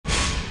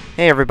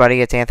Hey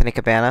everybody, it's Anthony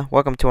Cabana.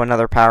 Welcome to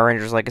another Power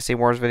Rangers Legacy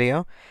Wars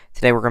video.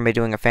 Today we're going to be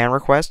doing a fan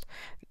request.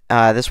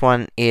 This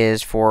one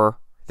is for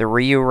the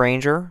Ryu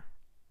Ranger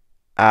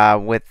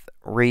with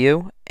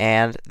Ryu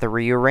and the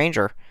Ryu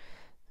Ranger.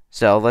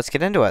 So let's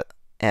get into it.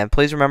 And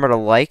please remember to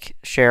like,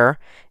 share,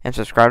 and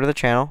subscribe to the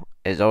channel.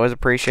 It is always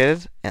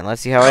appreciated. And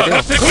let's see how I do.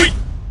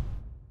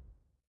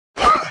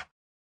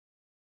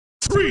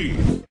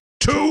 3,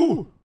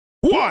 2,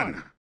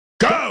 1,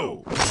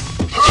 go!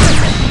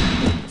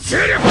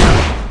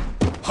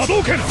 波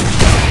動拳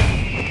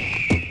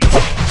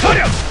カリ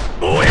ャ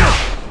おや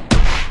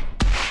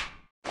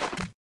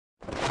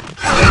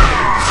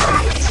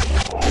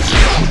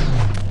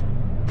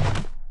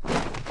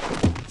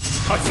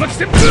竜巻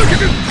旋風脚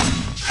竜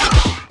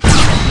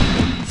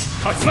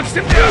巻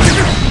旋風脚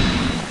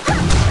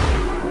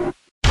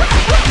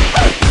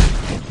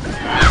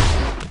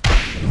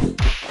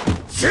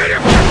勢力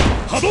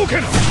波動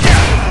拳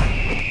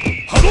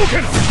波動拳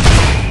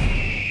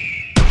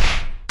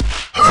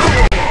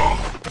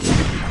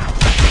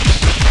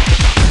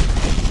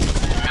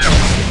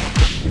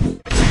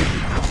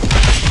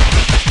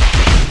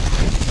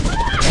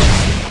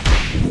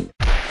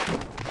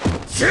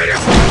勢力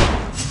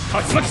竜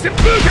巻旋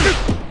風脚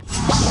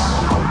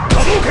波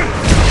動拳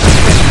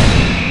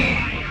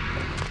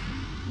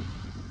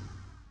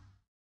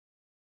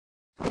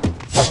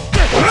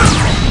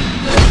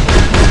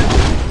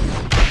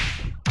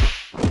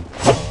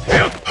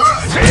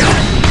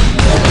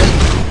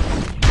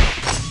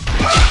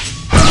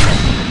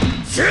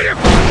勢力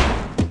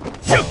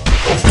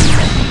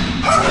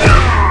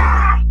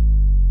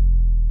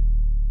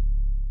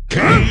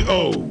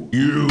KO,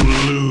 you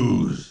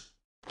lose.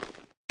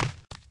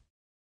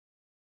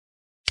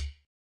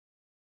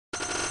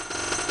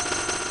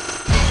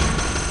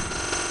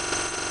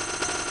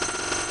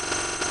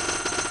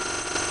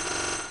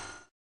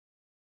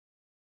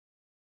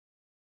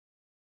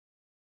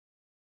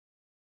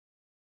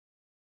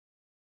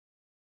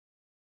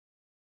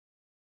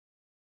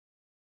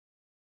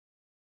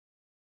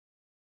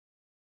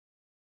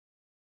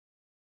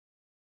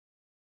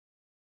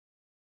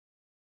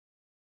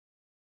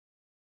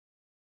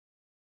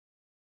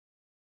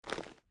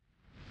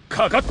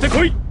 Ka katte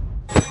koi!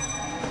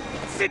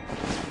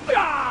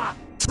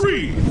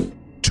 3,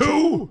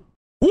 2,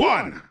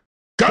 1,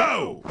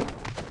 go!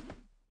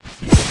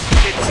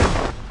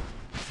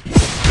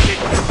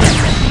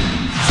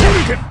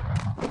 Shuriken!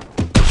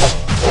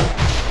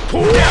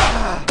 Toya!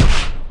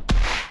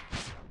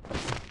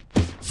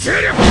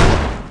 Seirek!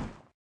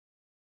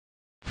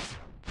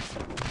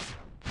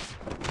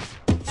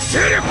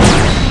 Seirek!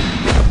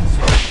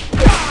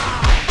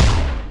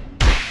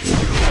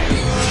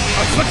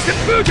 Hatsumachi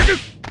Senpuu Kyaku!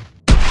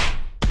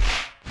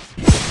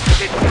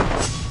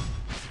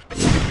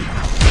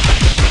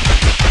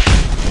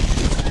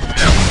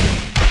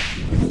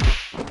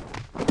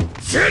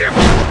勢力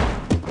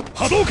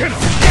波動拳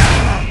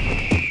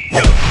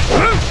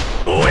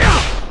おや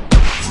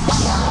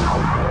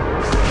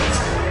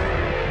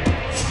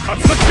竜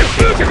巻旋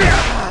風脚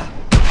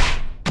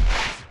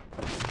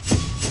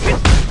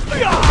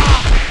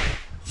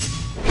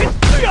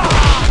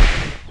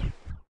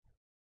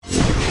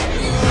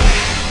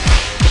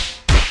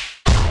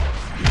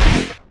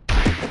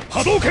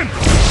波動拳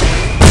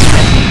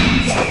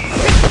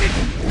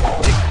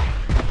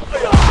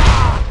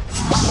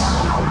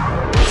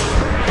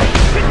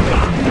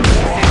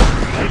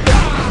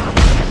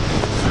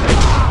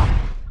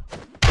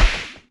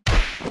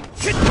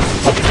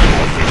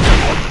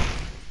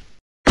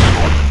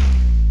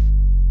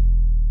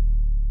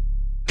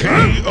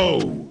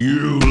KO,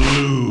 you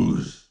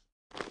lose.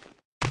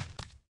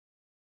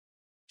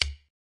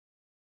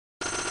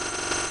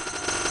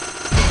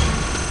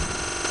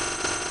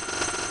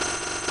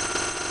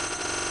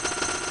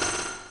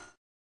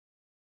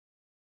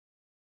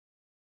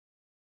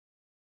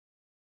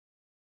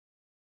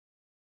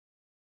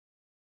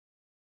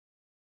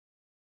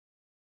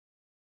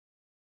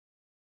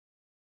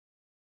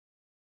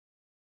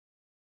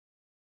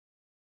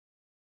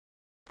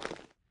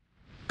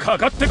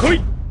 Kakatte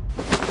koi!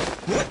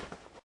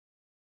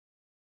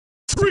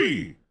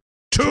 3,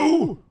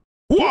 2,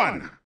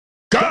 1,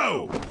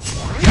 go!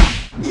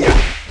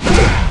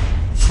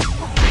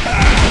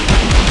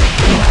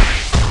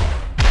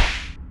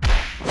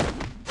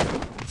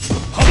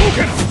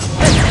 Hadouken!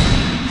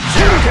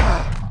 Shuriken!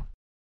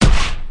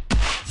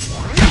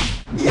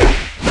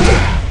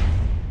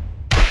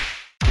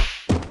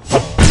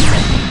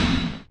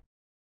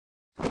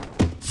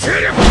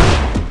 Seirek!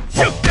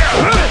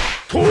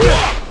 Toya!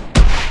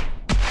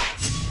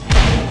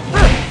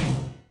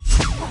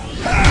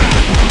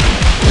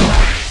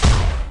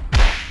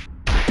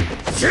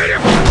 勢力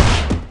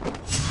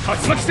竜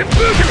巻旋風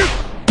脚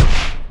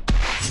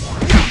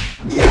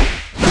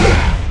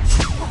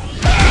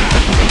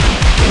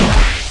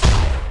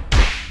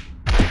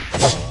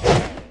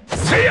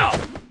せいや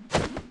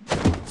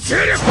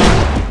勢力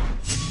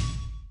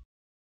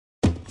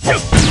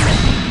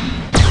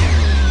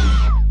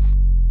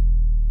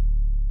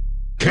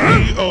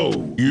KO,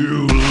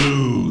 you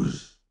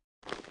lose.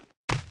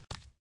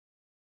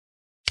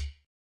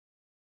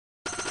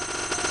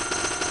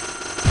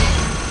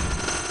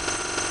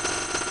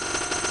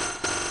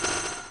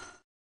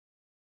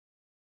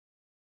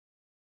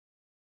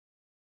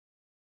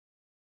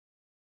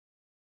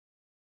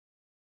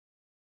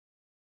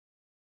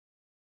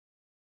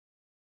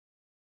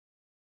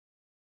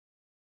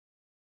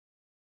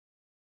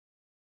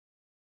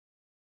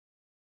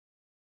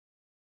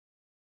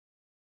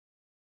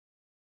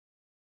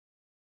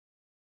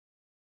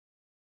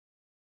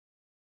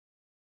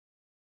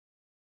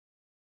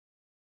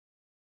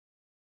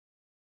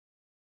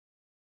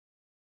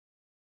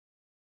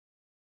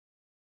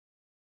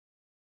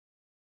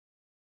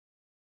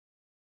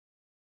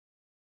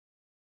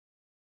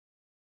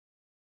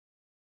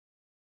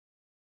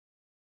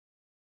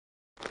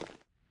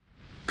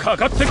 か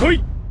かってこ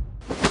い。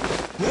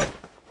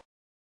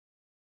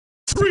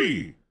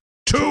3、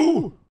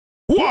2、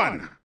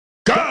1、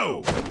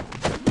GO!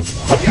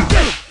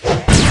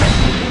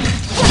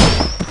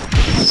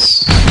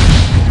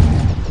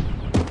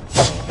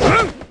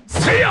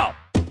 せいや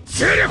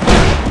勢力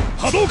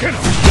波動拳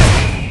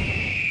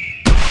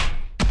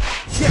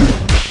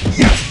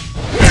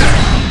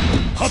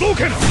波動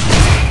拳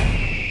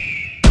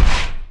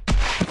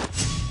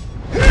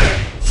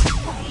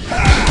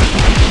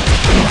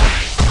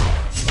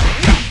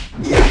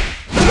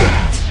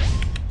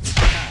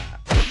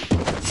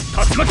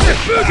竜巻旋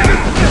風脚竜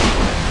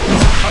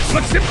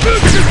巻旋風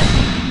脚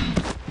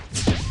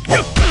よ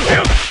っ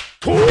よっ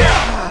とわ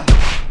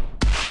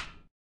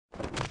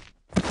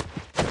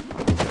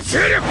勢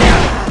力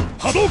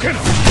波動拳竜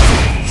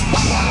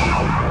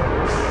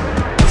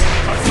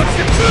巻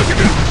旋風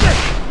脚竜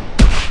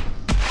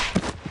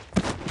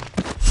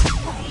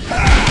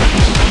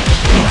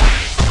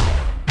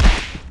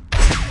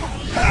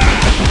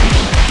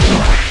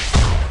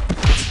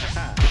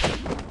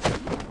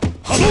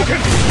波動拳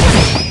竜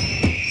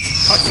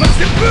巻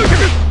旋風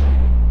脚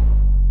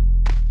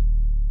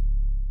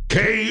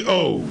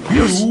KO!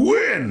 You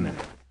win!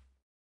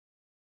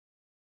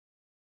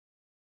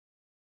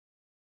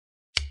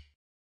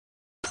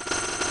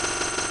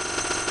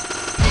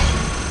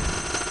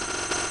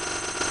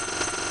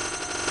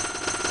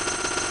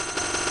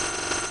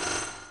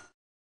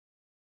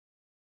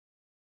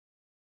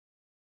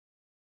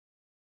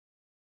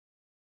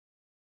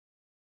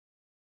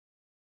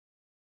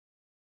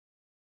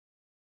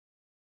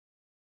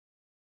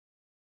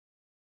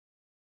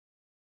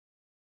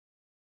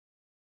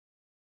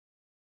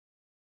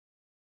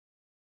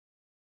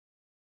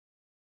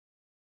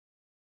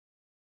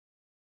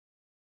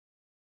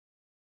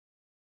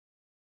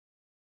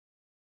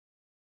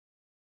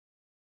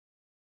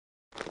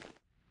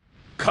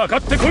 かか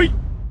ってこい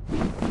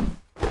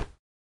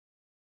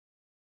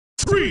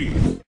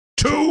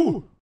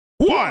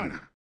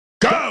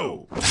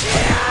 !3、2、1、GO! ソ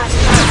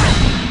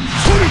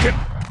ウル剣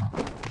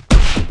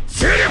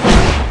勢力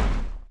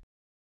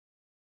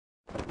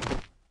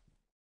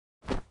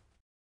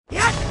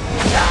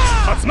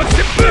竜巻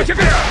旋風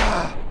脚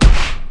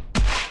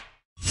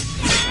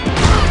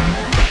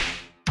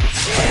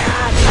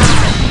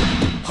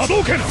波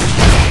動拳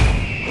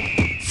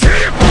勢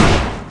力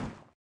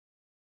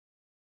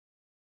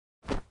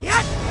や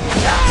っ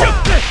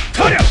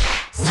とりゃ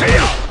せい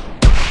や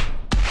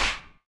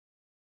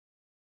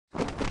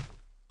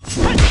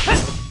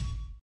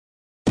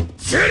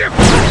勢力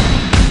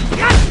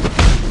やっ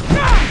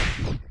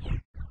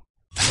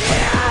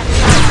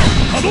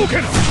波動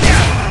拳竜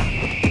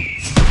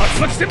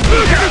巻旋風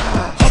脚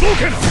波動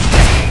拳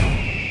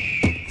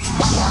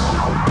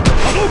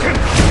波動拳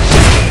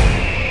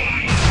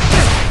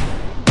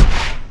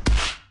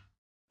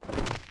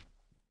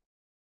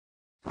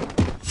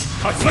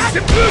竜巻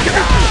旋風脚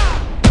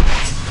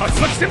竜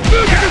巻旋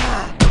風脚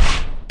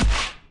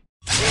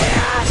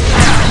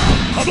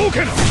波動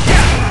拳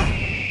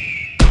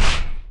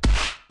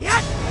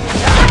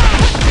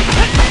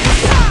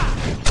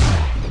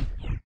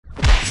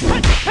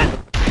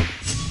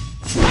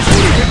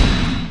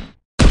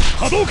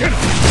波動拳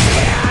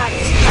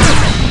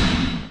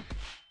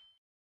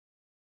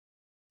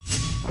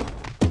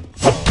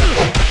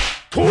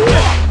とわ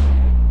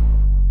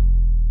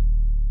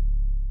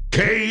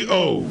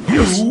KO!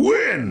 You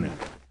win!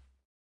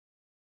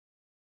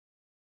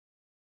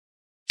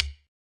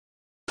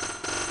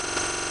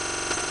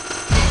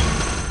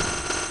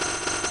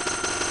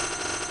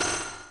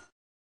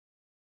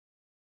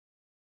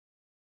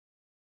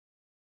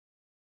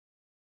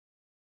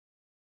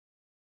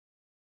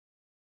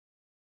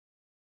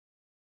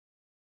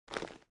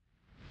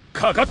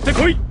 かかって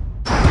こい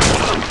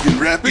Pumpkin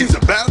rapping is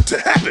about to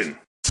happen.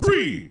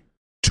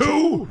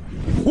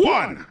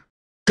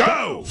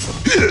 3、2、1、GO!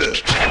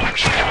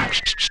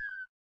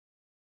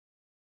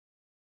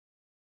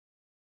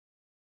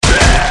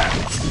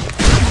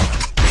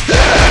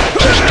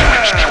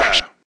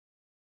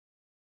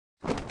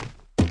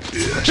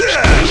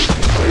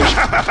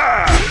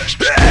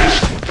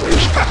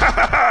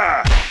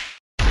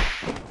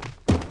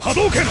 波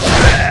動拳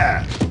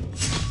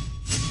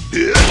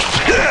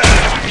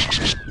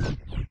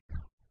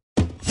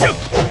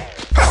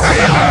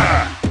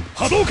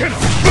波動拳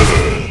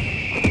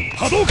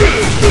波動拳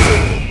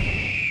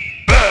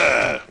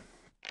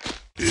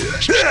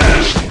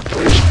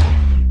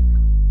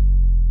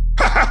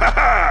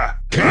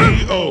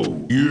KO!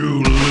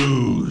 You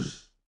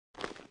lose!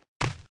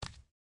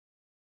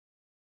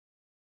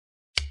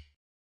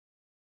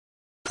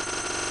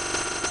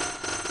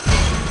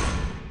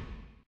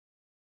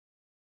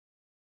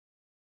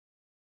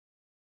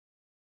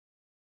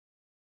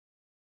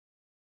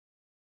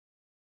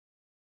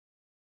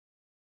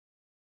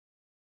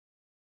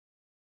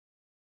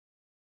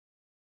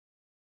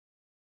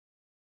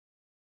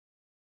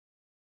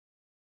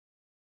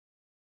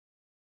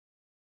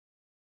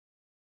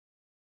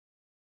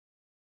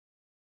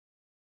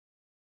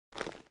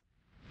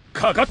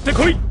 かかって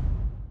こい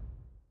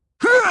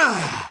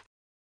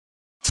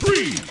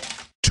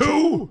 3、2、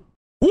2,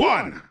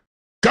 1,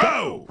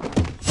 go!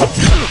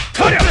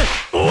 たりゃ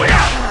おや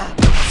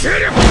勢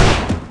力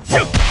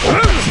よっ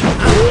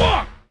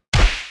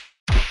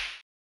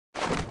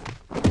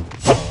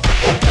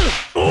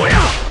おや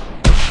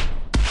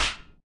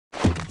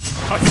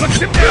竜巻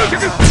旋風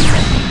脚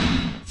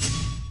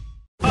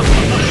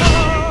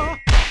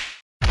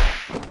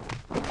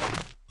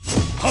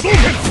波動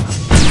拳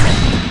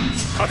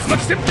竜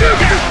巻旋風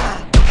脚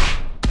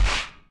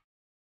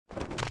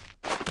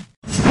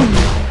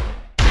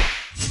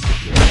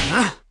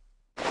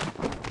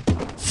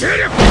勢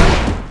力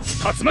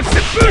竜巻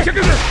旋風脚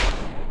竜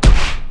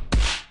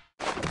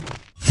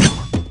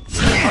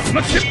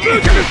巻旋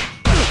風脚竜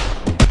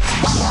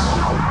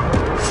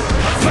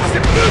巻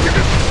旋風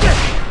脚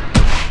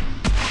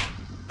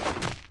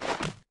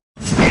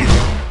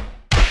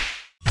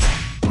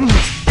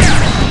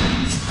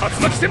竜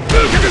巻旋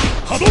風脚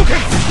波動拳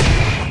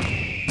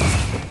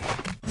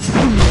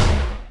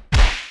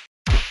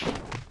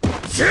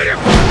勢力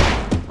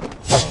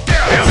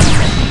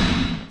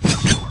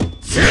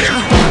勢力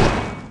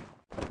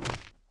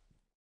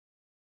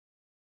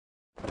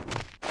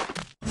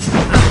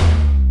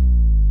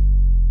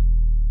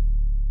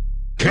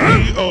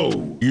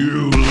KO,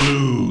 you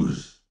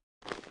lose.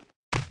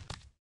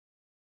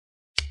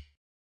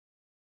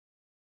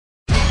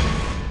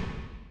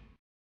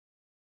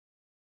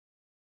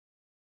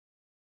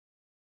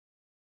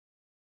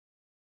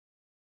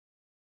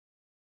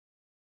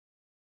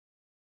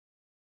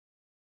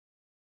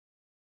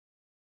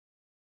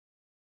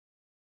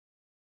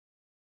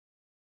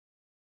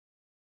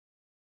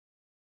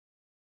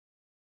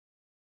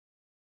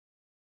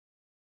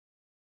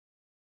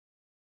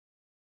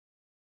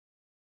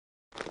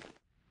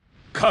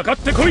 かかっ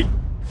てこい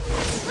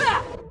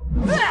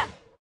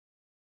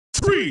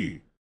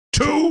3,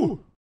 2,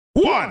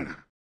 1,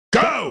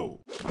 go!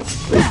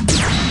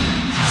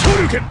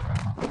 昇竜拳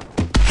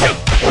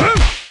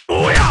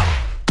おや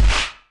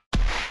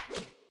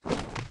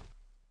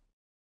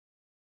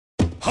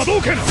波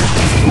動拳竜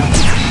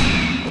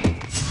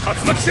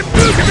巻旋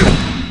風脚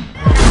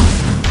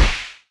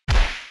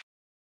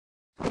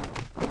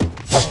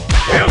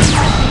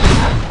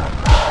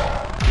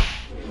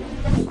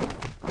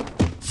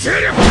勢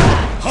力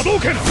波動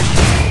拳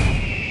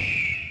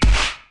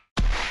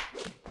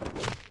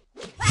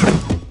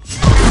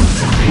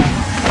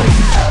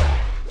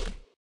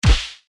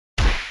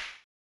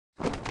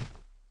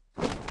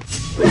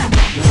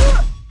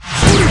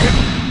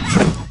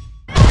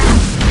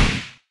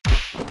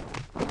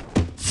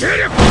勢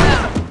力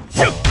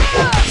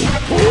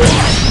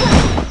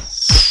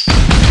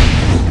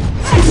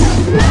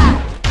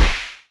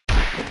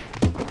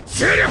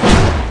勢力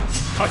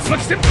竜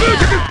巻旋風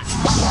脚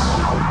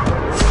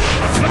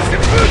竜巻旋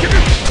風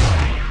脚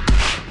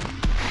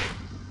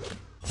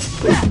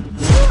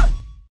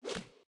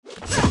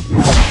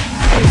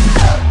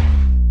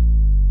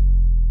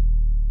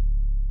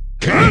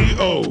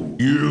KO,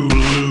 you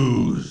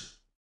lose.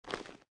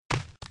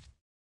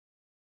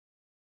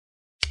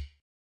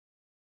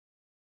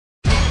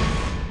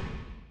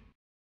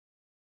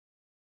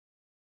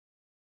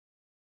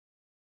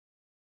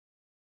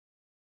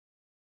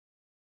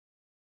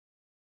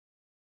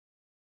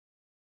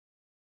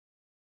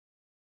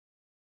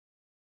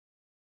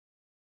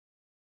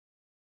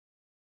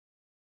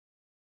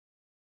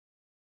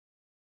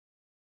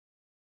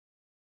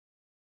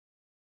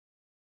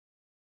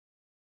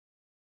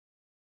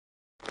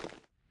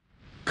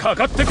 か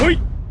かってこい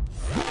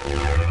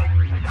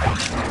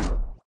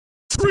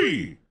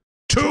3,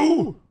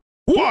 2,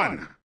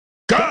 1,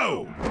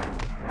 go!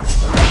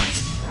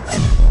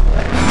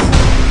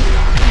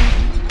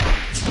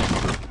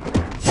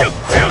 昇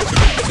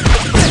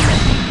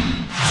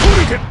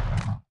竜拳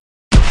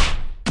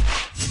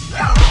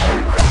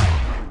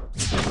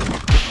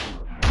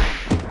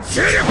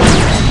勢力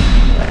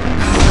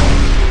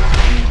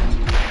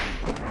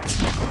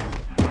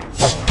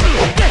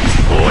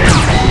おや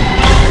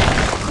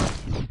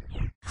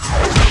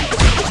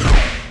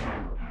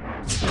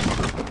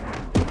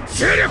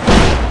勢力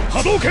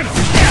波動拳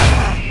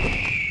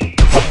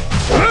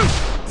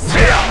せ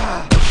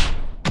や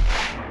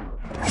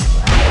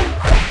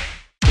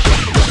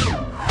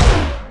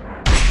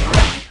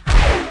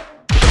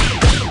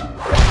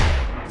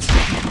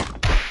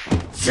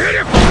勢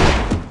力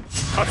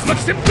竜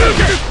巻旋風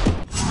脚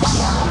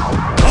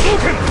波動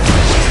拳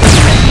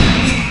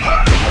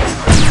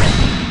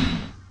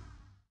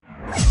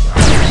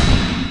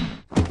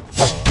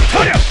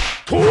たりゃ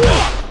とわ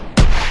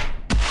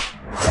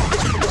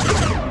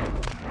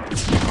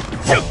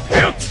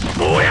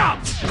おや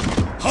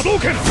波動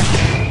拳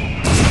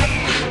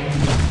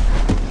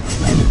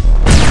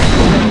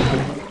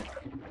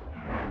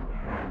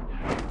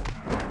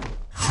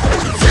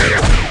勢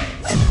力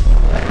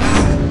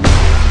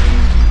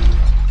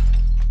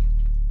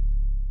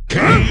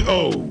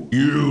KO,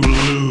 you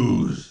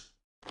lose.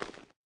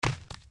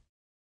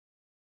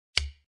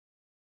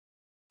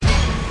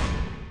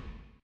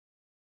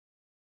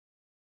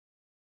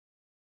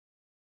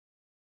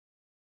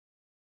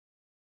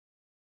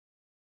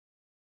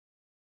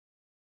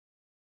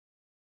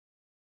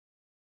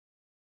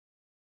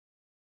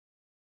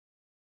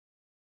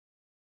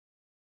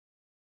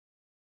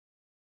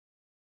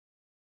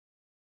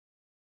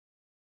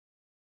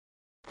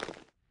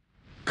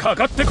 か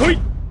かってこい。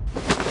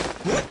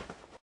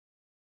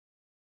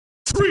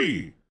 3,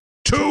 2,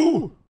 1,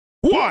 go!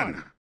 お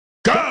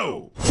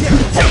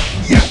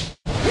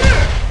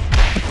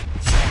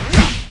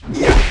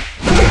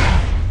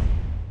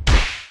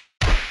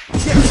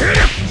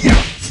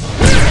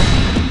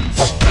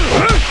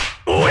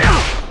や。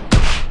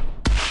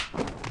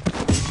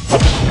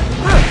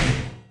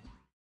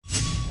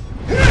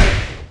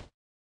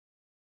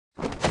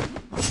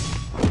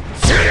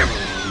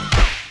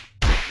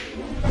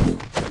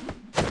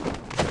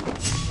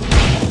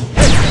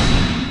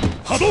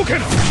波動拳。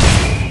竜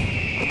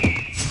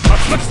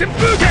巻旋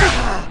風拳。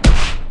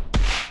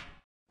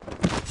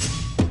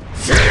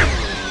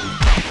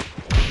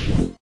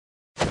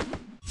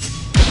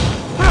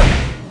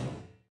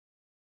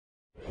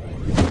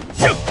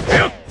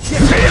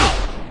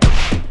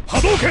波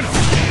動拳。竜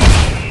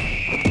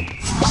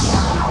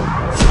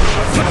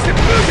巻旋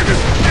風拳。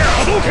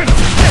波動拳。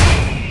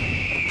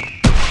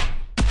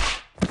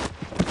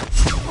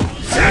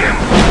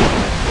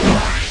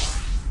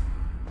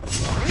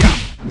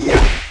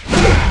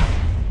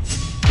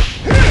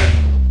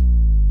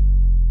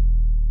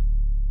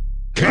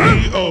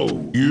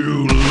KO,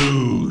 you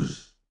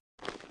lose.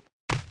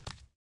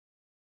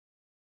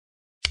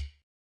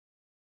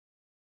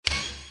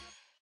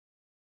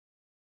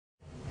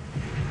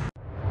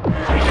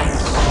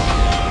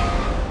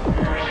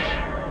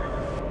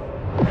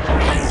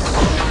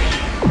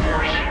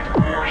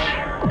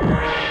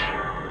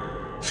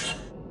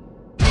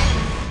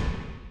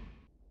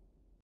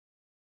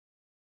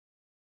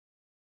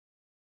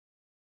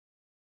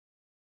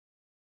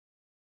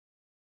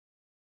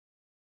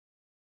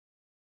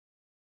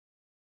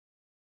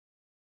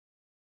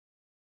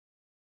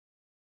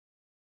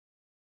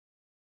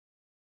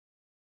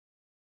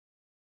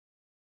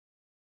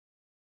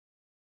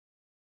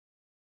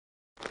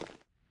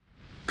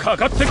か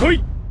かってこ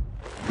い。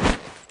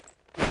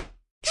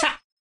 3,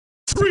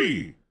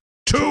 2,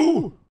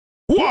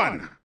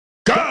 1,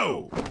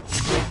 go!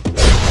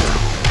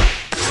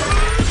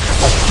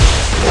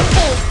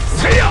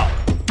 せいや。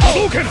波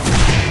動拳。竜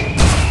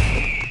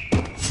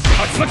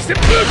巻旋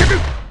風拳。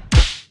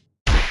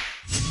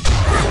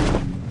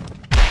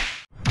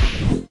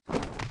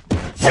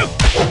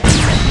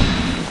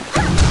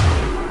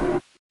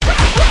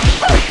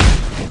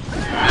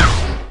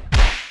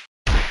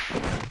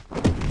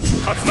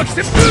竜巻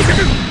旋風脚。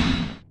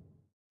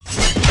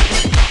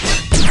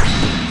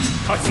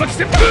竜巻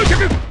旋風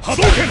脚。波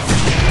動拳。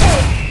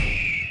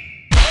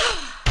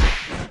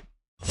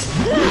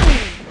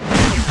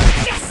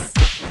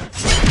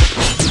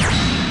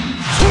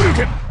昇竜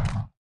拳。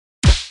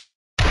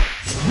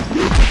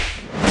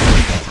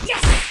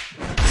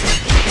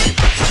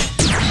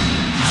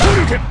昇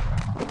竜拳。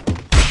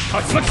竜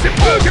巻旋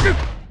風脚。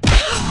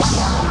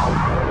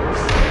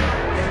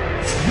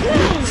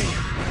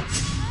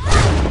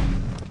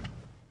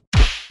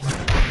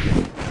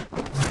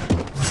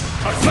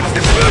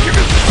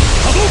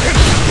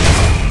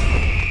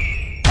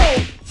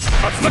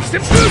竜巻旋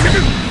風脚。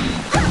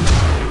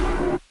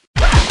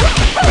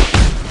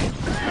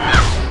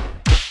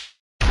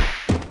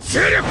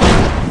勢力。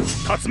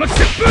竜巻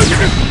旋風脚。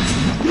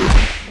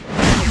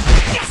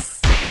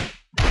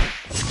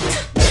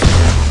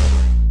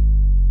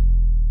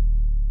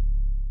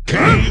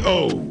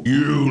KO,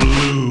 you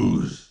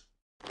lose.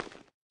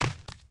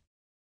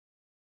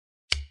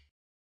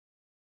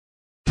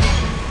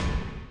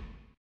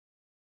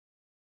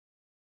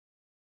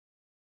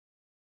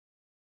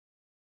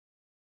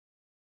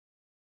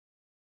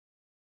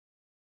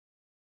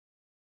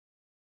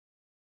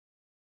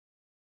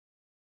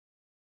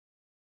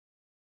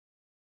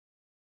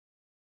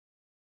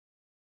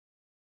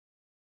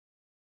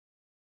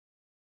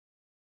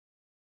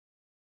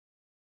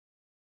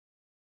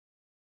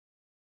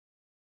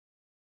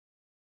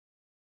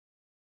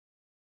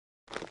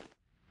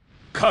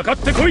かかっ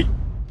てこい。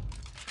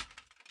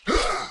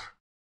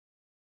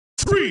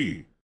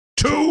 3,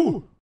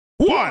 2,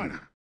 1,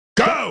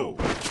 go!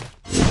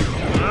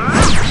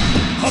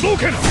 波動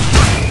拳。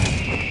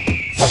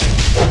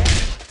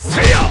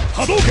せいや。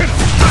波動拳。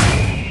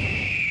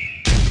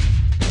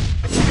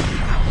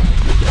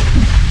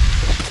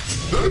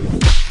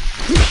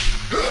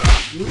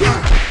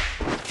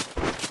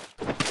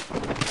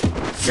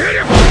勢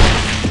力。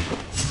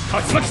竜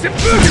巻旋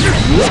風脚。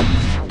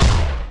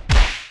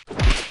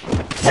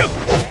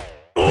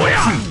お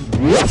や。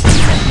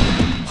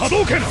波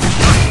動拳。竜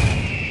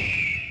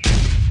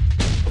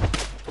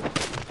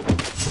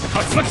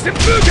巻旋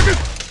風脚。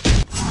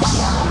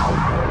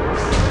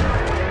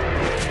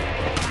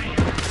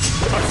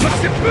竜巻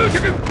旋風脚。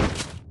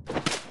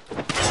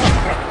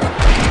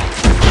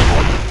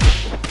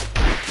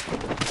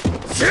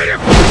勢力。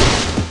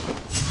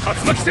竜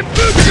巻旋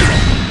風脚。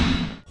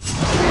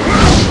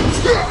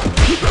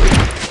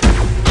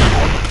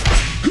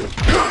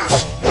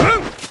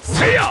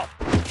せいや。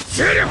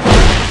勢力。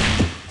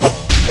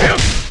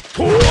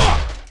とわ。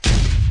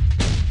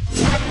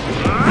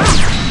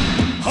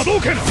波動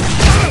拳。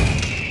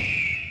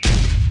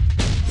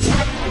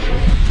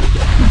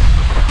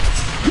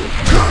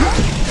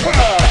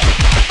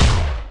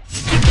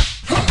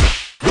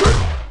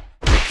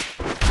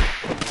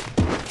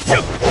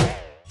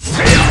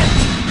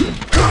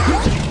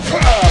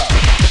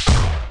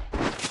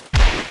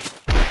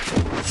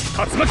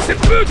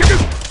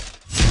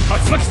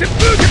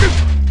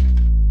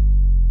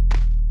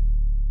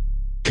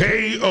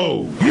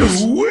KO. You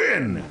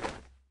win.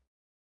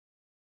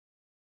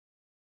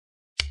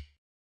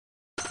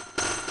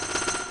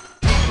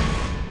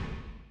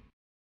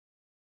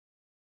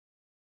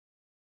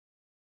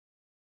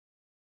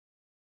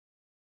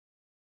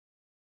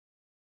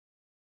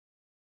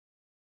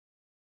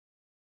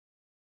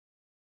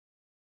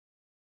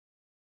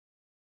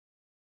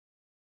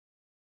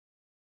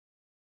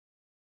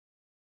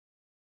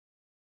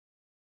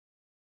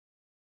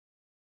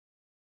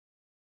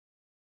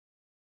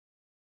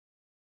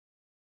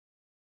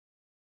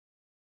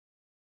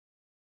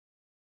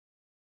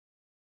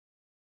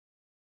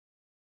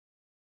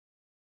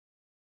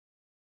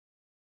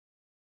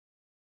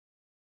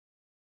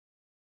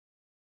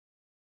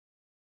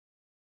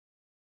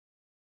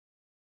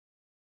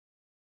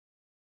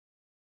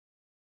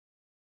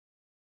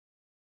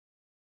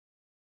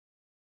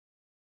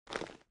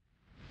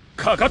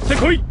かかって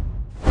こい。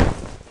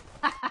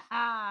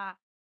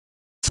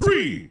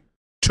 3,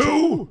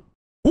 2,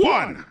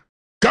 1,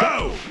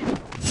 go!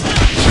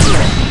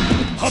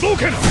 波動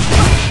拳。竜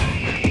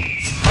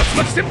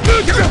巻旋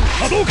風脚。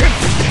波動拳。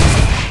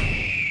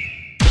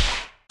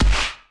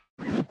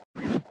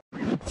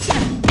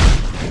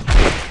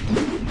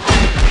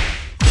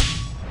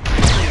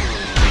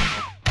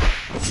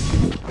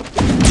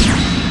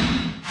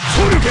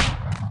昇竜拳。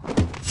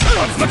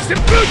竜巻旋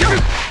風脚。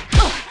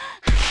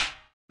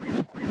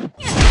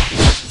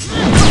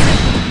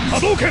波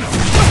動拳。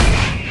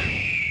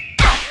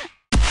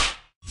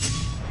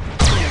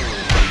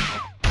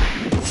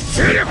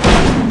勢力。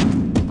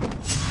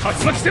竜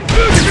巻旋風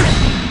脚。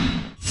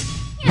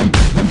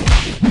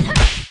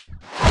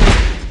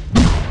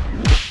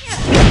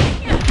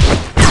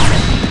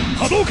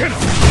波動拳。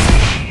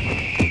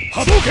波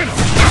動拳。竜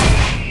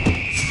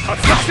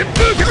巻旋風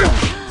脚。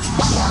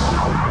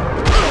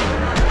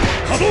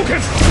波動拳。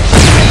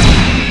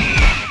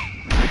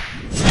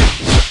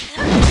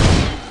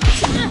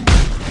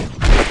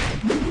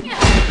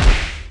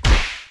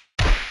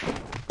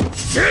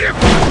勢力。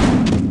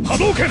波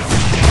動拳。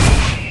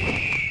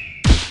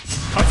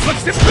竜巻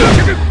旋風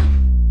脚。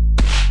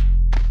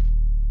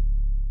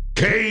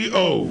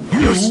 KO.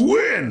 You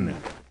win.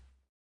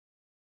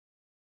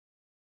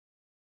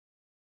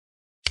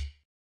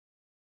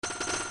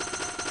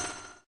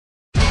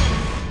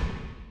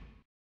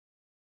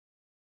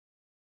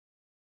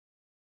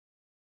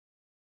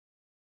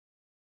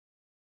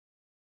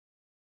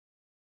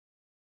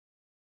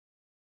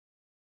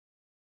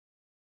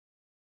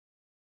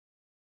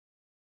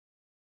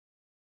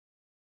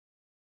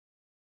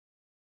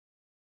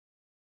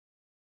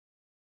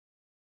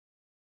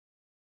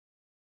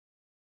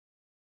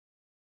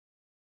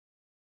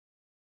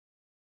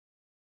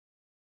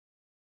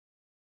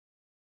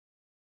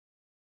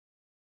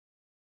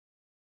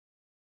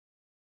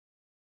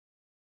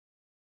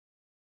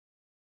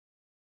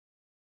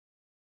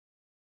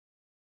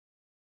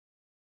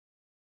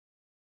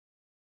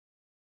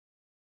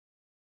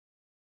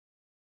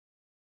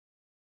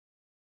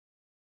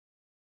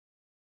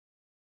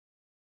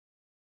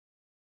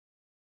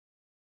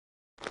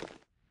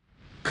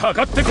か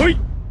かってこい。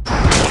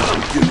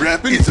 Pumpkin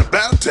rapping is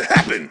about to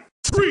happen.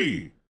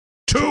 3,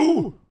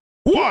 2,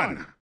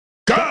 1,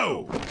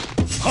 go!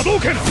 波動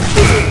拳。竜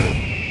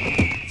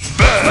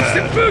巻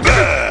旋風脚。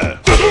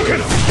波動拳。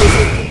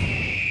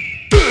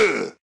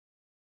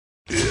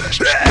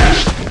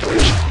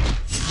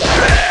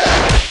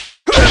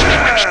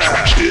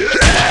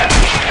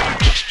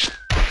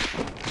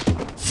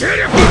勢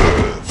力。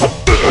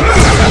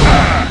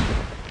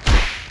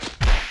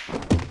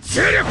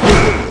勢力。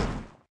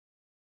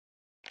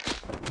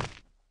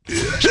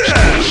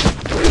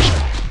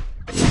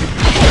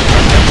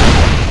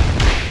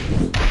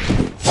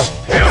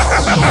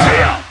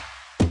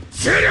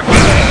勢力。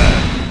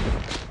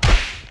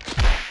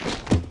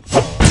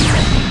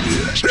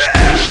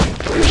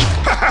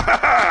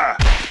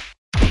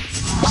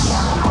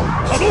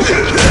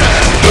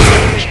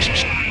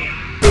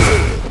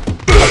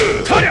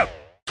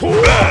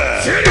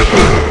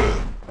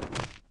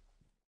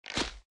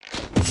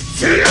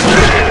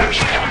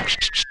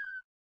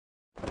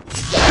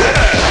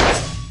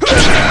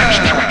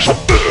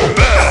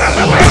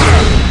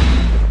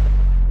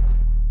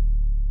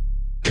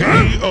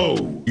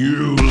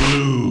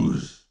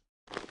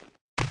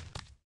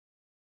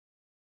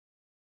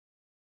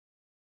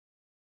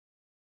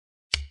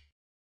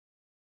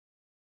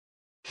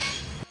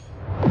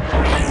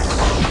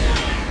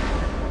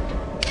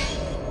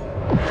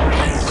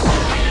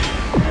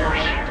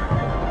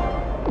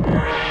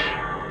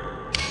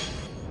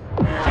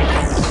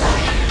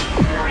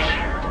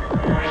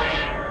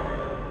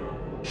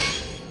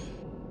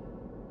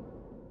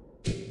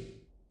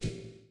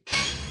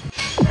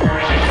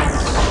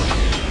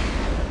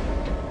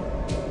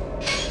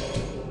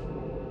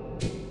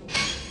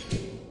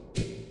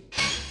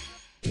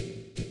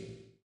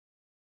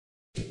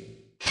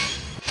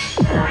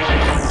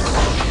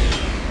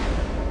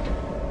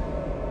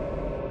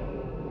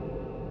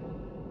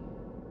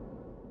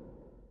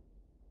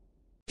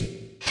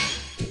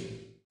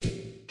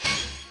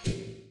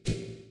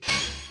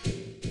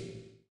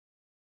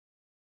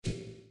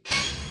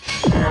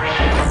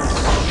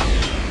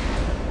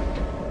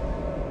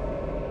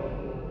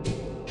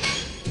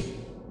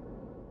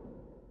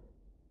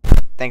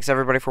thanks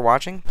everybody for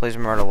watching. Please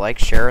remember to like,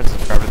 share, and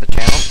subscribe to the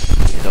channel.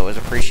 It's always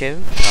appreciated.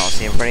 And I'll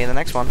see everybody in the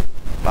next one.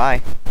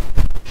 Bye.